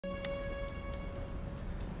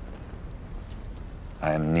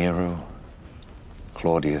I am Nero,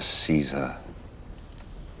 Claudius Caesar,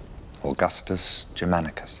 Augustus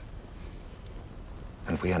Germanicus.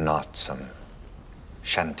 And we are not some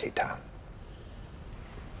shanty town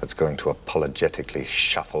that's going to apologetically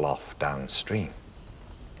shuffle off downstream.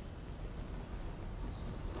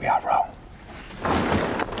 We are Rome.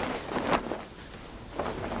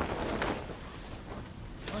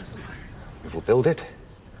 We will build it,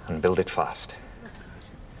 and build it fast.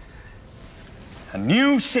 A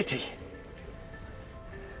new city.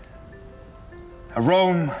 A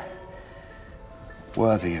Rome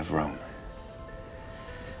worthy of Rome.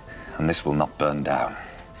 And this will not burn down.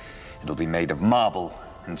 It'll be made of marble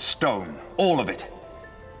and stone, all of it.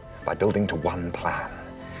 By building to one plan,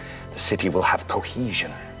 the city will have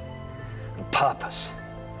cohesion and purpose.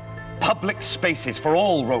 Public spaces for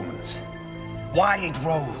all Romans. Wide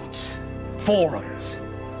roads, forums,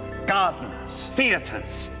 gardens,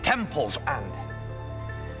 theaters, temples, and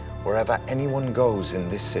wherever anyone goes in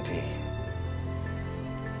this city,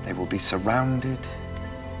 they will be surrounded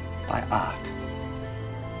by art.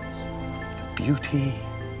 The beauty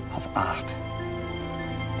of art.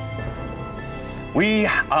 We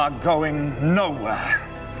are going nowhere.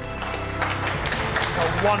 It's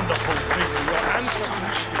a wonderful thing. Your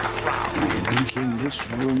ancestors. I think in this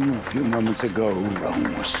room a few moments ago,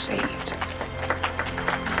 Rome was saved.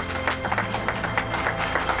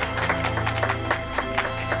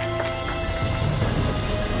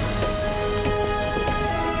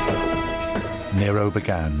 Nero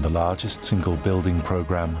began the largest single building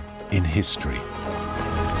program in history.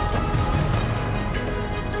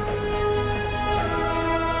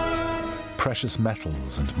 Precious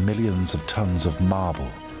metals and millions of tons of marble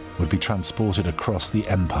would be transported across the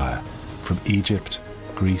empire from Egypt,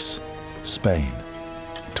 Greece, Spain,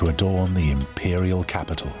 to adorn the imperial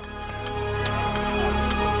capital.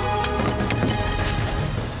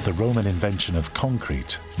 The Roman invention of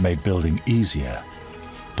concrete made building easier,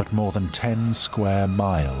 but more than 10 square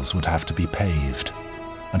miles would have to be paved,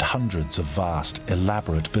 and hundreds of vast,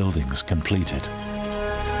 elaborate buildings completed.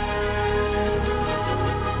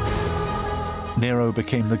 Nero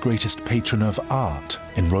became the greatest patron of art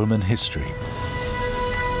in Roman history,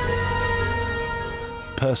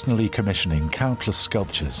 personally commissioning countless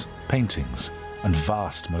sculptures, paintings, and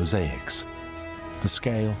vast mosaics. The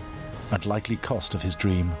scale and likely cost of his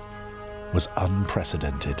dream was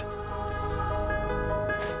unprecedented.